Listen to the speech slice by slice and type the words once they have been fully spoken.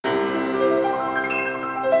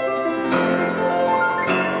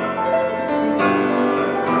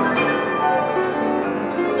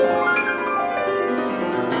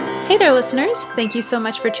there, listeners! Thank you so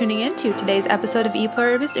much for tuning in to today's episode of E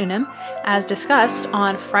Pluribus Unum. As discussed,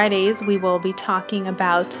 on Fridays we will be talking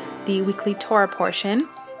about the weekly Torah portion.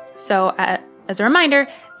 So, as a reminder,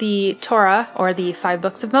 the Torah, or the 5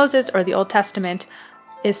 books of Moses, or the Old Testament,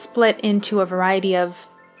 is split into a variety of...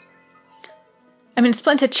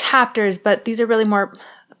 split into chapters, but these are really more...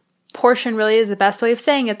 Portion really is the best way of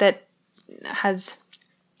saying it, that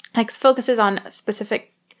focuses on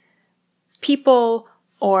specific people,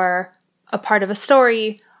 or a part of a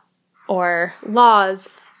story, or laws.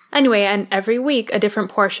 Anyway, and every week a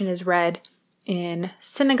different portion is read in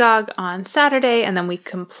synagogue on Saturday, and then we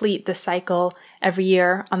complete the cycle every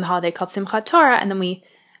year on the holiday called Simchat Torah, and then we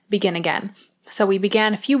begin again. So we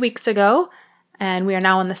began a few weeks ago, and we are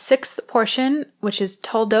now in the 6th portion, which is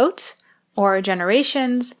Toldot, or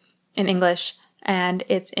Generations in English, and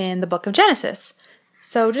it's in the book of Genesis.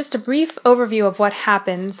 So just a brief overview of what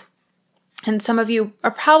happens. And some of you are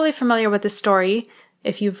probably familiar with this story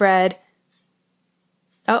if you've read,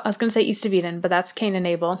 I was going to say East of Eden, but that's Cain and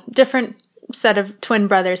Abel. Different set of twin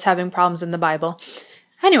brothers having problems in the Bible.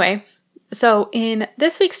 Anyway, so in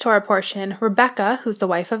this week's Torah portion, Rebecca, who's the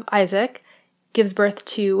wife of Isaac, gives birth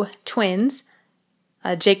to twins,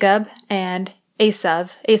 Jacob and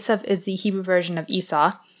Esav. Esav is the Hebrew version of Esau.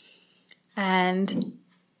 And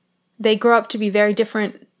they grow up to be very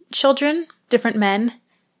different children, different men.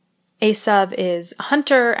 Esav is a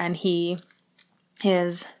hunter, and he's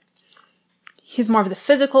more of the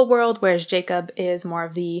physical world, whereas Jacob is more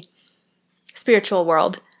of the spiritual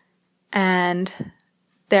world. And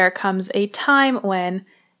there comes a time when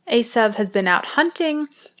Esav has been out hunting,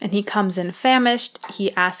 and he comes in famished.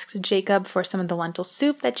 He asks Jacob for some of the lentil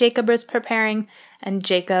soup that Jacob is preparing, and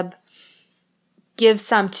Jacob gives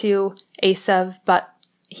some to Esav, but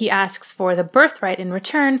he asks for the birthright in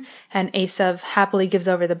return, and Esav happily gives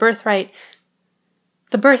over the birthright.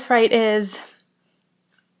 The birthright is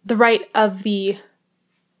the right of the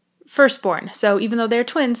firstborn. So even though they're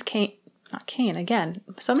twins, not Cain, again,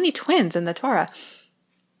 so many twins in the Torah.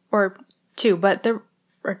 Or two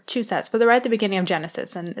sets, but they're right at the beginning of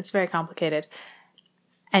Genesis, and it's very complicated.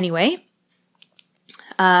 Anyway,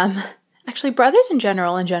 actually, brothers in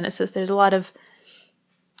general in Genesis, there's a lot of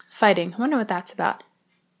fighting. I wonder what that's about.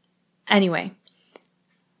 Anyway,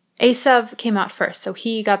 Esav came out first, so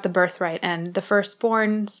he got the birthright, and the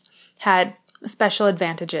firstborns had special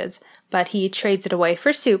advantages, but he trades it away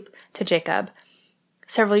for soup to Jacob.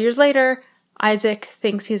 Several years later, Isaac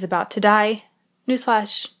thinks he's about to die.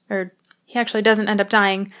 Newsflash, he actually doesn't end up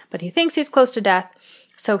dying, but he thinks he's close to death,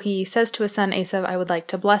 so he says to his son Esav, "I would like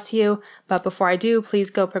to bless you, but before I do, please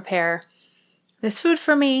go prepare this food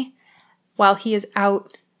for me." While he is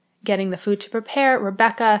out getting the food to prepare,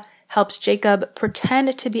 Rebecca helps Jacob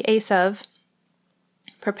pretend to be Esav,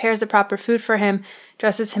 prepares the proper food for him,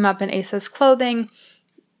 dresses him up in Esav's clothing.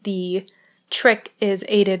 The trick is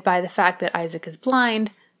aided by the fact that Isaac is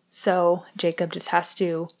blind, so Jacob just has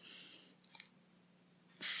to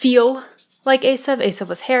feel like Esav. Esav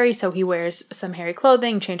was hairy, so he wears some hairy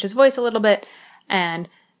clothing, change his voice a little bit, and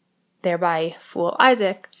thereby fool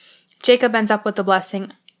Isaac. Jacob ends up with the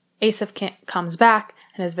blessing. Esav comes back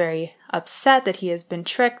and is very upset that he has been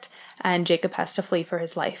tricked, and Jacob has to flee for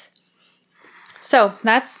his life. So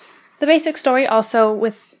that's the basic story. Also,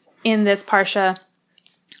 within this parsha,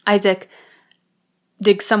 Isaac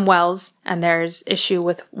digs some wells, and there's issue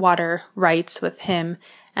with water rights with him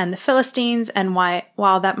and the Philistines, and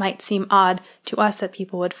while that might seem odd to us that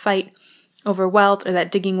people would fight over wells, or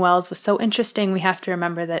that digging wells was so interesting, we have to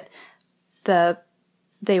remember that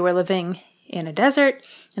they were living in a desert,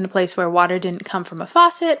 in a place where water didn't come from a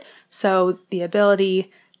faucet, so the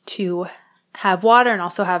ability to have water and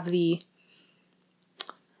also have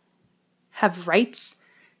rights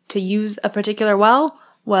to use a particular well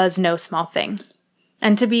was no small thing.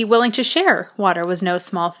 And to be willing to share water was no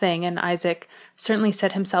small thing, and Isaac certainly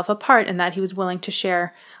set himself apart in that he was willing to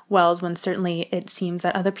share wells when certainly it seems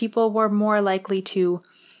that other people were more likely to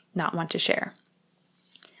not want to share.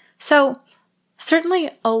 So, certainly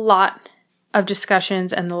a lot of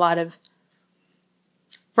discussions and a lot of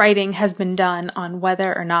writing has been done on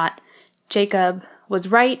whether or not Jacob was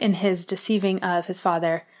right in his deceiving of his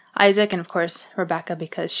father Isaac, and of course Rebecca,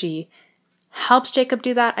 because she helps Jacob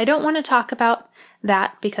do that. I don't want to talk about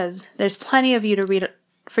that because there's plenty of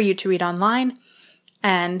for you to read online,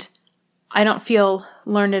 and I don't feel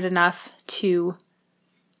learned enough to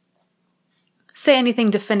say anything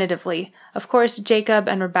definitively. Of course, Jacob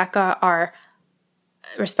and Rebecca are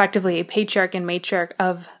respectively a patriarch and matriarch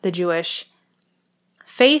of the Jewish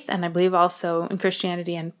faith, and I believe also in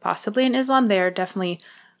Christianity and possibly in Islam. They are definitely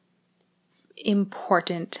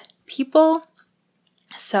important people.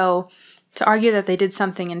 So to argue that they did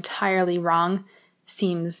something entirely wrong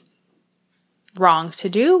seems wrong to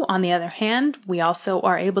do. On the other hand, we also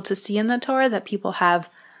are able to see in the Torah that people have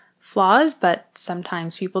flaws, but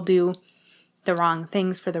sometimes people do the wrong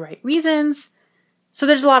things for the right reasons. So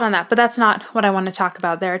there's a lot on that, but that's not what I want to talk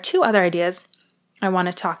about. There are two other ideas I want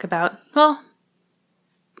to talk about. Well,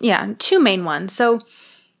 yeah, two main ones. So,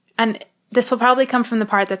 and this will probably come from the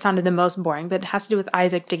part that sounded the most boring, but it has to do with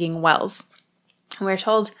Isaac digging wells. We're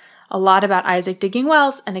told a lot about Isaac digging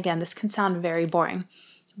wells, and again, this can sound very boring.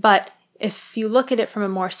 But if you look at it from a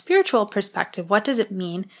more spiritual perspective, what does it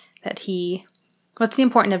mean that what's the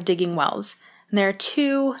importance of digging wells? And there are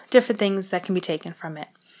two different things that can be taken from it.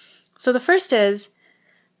 So the first is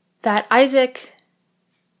that Isaac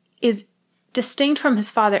is distinct from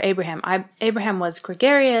his father Abraham. Abraham was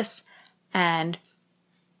gregarious and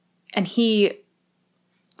he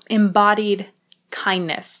embodied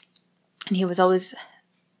kindness. And he was always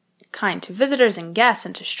kind to visitors and guests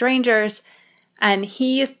and to strangers. And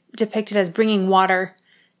he is depicted as bringing water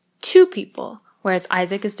to people, whereas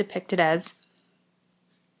Isaac is depicted as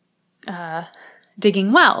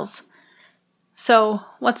digging wells. So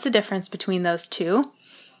what's the difference between those two?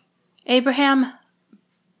 Abraham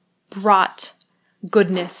brought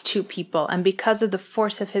goodness to people, and because of the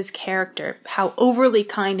force of his character, how overly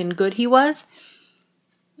kind and good he was,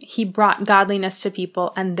 he brought godliness to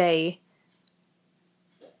people, and they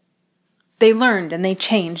learned and they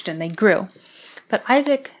changed and they grew. But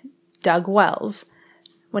Isaac dug wells.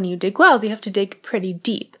 When you dig wells, you have to dig pretty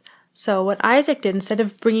deep. So what Isaac did, instead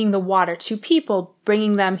of bringing the water to people,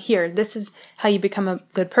 bringing them here, this is how you become a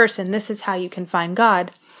good person, this is how you can find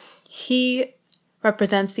God, he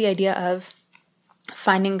represents the idea of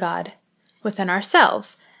finding God within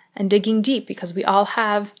ourselves and digging deep, because we all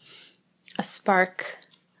have a spark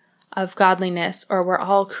of godliness, or we're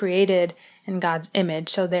all created in God's image.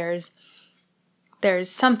 So there's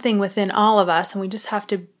something within all of us, and we just have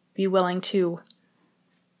to be willing to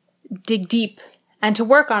dig deep and to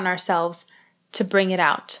work on ourselves to bring it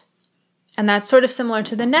out. And that's sort of similar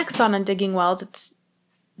to the next thought on digging wells. It's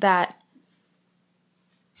that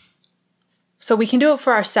so we can do it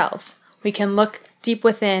for ourselves. We can look deep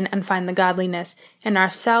within and find the godliness in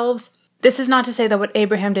ourselves. This is not to say that what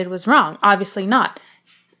Abraham did was wrong. Obviously not.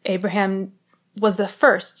 Abraham was the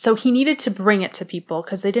first, so he needed to bring it to people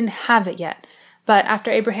because they didn't have it yet. But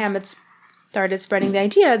after Abraham had started spreading the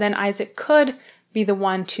idea, then Isaac could be the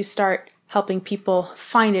one to start helping people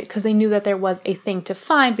find it, because they knew that there was a thing to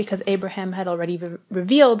find, because Abraham had already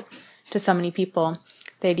revealed to so many people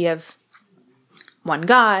the idea of one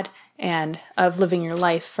God and of living your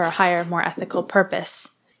life for a higher, more ethical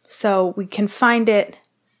purpose. So we can find it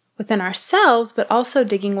within ourselves, but also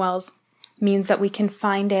digging wells means that we can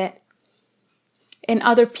find it in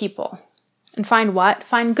other people. And find what?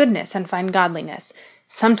 Find goodness and find godliness.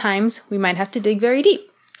 Sometimes we might have to dig very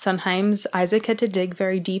deep. Sometimes Isaac had to dig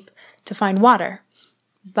very deep to find water.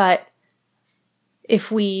 But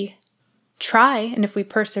if we try and if we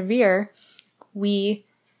persevere, we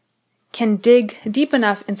can dig deep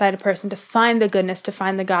enough inside a person to find the goodness, to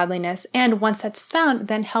find the godliness, and once that's found,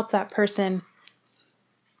 then help that person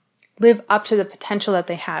live up to the potential that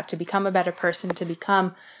they have, to become a better person, to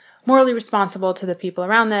become morally responsible to the people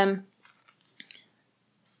around them.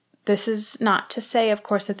 This is not to say, of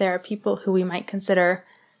course, that there are people who we might consider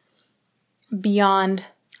beyond,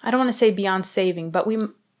 I don't want to say beyond saving, but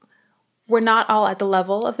we're not all at the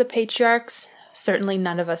level of the patriarchs. Certainly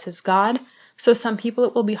none of us is God. So some people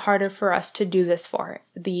it will be harder for us to do this for.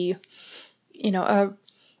 A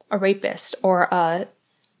rapist or a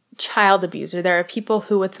child abuser. There are people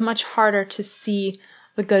who it's much harder to see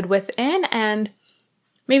the good within, and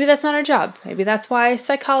maybe that's not our job. Maybe that's why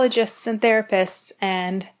psychologists and therapists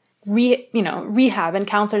and rehab and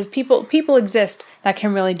counselors, people exist that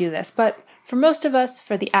can really do this. But for most of us,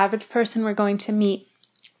 for the average person we're going to meet,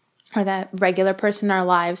 or that regular person in our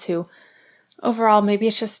lives who overall maybe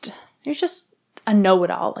you're just a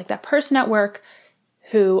know-it-all, like that person at work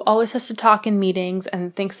who always has to talk in meetings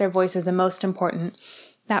and thinks their voice is the most important.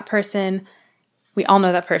 That person, we all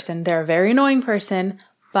know that person. They're a very annoying person,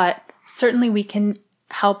 but certainly we can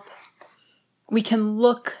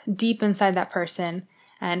look deep inside that person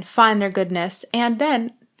and find their goodness, and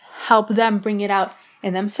then help them bring it out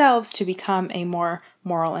in themselves to become a more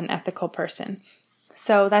moral and ethical person.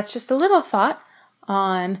 So that's just a little thought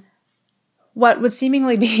on what would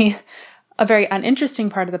seemingly be a very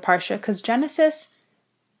uninteresting part of the Parsha, because Genesis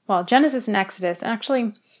and Exodus, and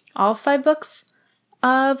actually all 5 books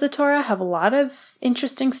of the Torah have a lot of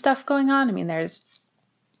interesting stuff going on. I mean, there's,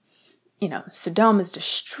 Sodom is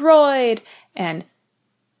destroyed, and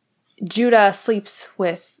Judah sleeps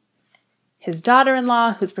with his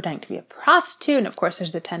daughter-in-law, who's pretending to be a prostitute, and of course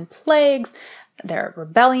there's the 10 plagues, there are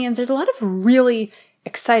rebellions, there's a lot of really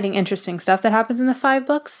exciting, interesting stuff that happens in the 5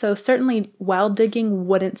 books, so certainly well digging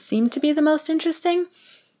wouldn't seem to be the most interesting,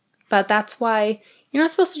 but that's why you're not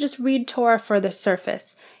supposed to just read Torah for the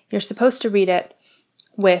surface. You're supposed to read it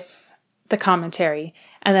with the commentary,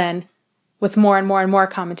 and then with more and more and more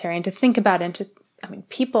commentary, and to think about it,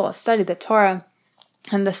 people have studied the Torah,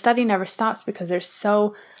 and the study never stops because there's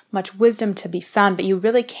so much wisdom to be found, but you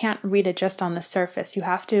really can't read it just on the surface. You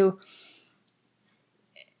have to,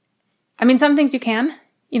 some things you can,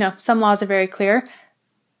 some laws are very clear.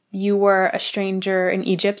 You were a stranger in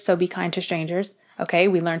Egypt, so be kind to strangers. Okay,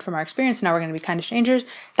 we learned from our experience, now we're going to be kind to strangers.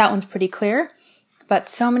 That one's pretty clear, but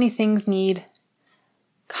so many things need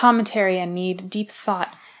commentary and need deep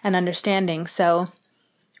thought and understanding. So,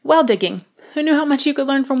 well digging. Who knew how much you could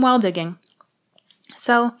learn from well digging?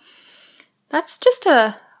 So, that's just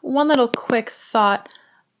one little quick thought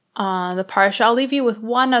on the Parsha. I'll leave you with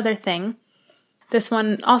one other thing. This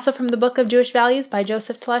one also from the Book of Jewish Values by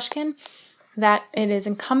Joseph Tleshkin, that it is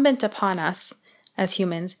incumbent upon us as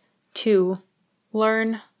humans to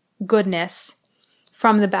learn goodness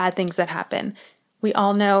from the bad things that happen. We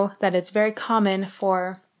all know that it's very common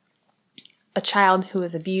for a child who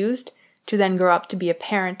is abused to then grow up to be a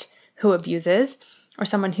parent who abuses, or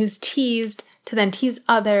someone who's teased to then tease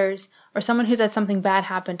others, or someone who's had something bad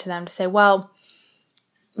happen to them to say, well,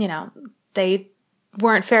 they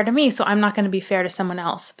weren't fair to me, so I'm not going to be fair to someone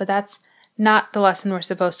else. But that's not the lesson we're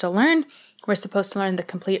supposed to learn. We're supposed to learn the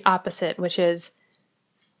complete opposite, which is,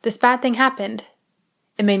 this bad thing happened.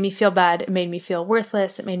 It made me feel bad. It made me feel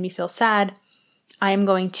worthless. It made me feel sad. I am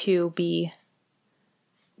going to be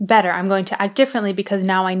better. I'm going to act differently because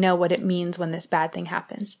now I know what it means when this bad thing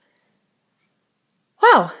happens.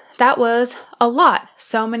 Wow, that was a lot.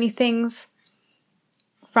 So many things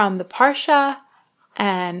from the Parsha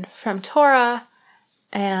and from Torah,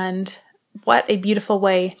 and what a beautiful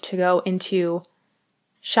way to go into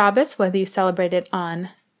Shabbos, whether you celebrate it on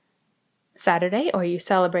Saturday or you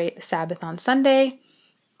celebrate the Sabbath on Sunday,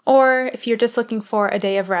 or if you're just looking for a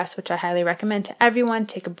day of rest, which I highly recommend to everyone,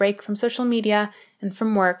 take a break from social media and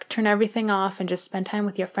from work, turn everything off and just spend time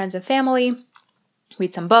with your friends and family,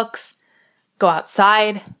 read some books, go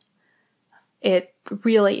outside. It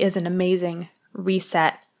really is an amazing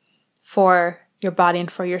reset for your body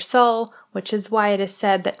and for your soul, which is why it is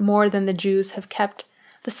said that more than the Jews have kept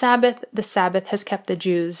the Sabbath has kept the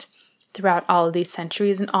Jews throughout all of these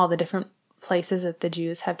centuries and all the different places that the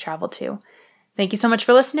Jews have traveled to. Thank you so much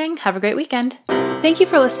for listening. Have a great weekend. Thank you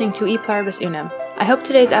for listening to E Pluribus Unum. I hope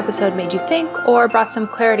today's episode made you think or brought some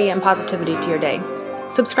clarity and positivity to your day.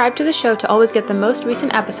 Subscribe to the show to always get the most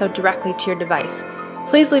recent episode directly to your device.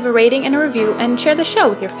 Please leave a rating and a review and share the show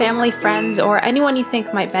with your family, friends, or anyone you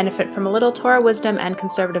think might benefit from a little Torah wisdom and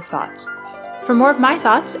conservative thoughts. For more of my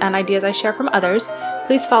thoughts and ideas I share from others,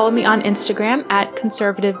 please follow me on Instagram at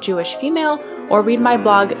conservativejewishfemale or read my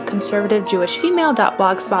blog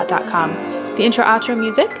conservativejewishfemale.blogspot.com. The intro-outro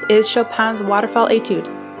music is Chopin's Waterfall Etude.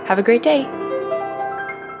 Have a great day!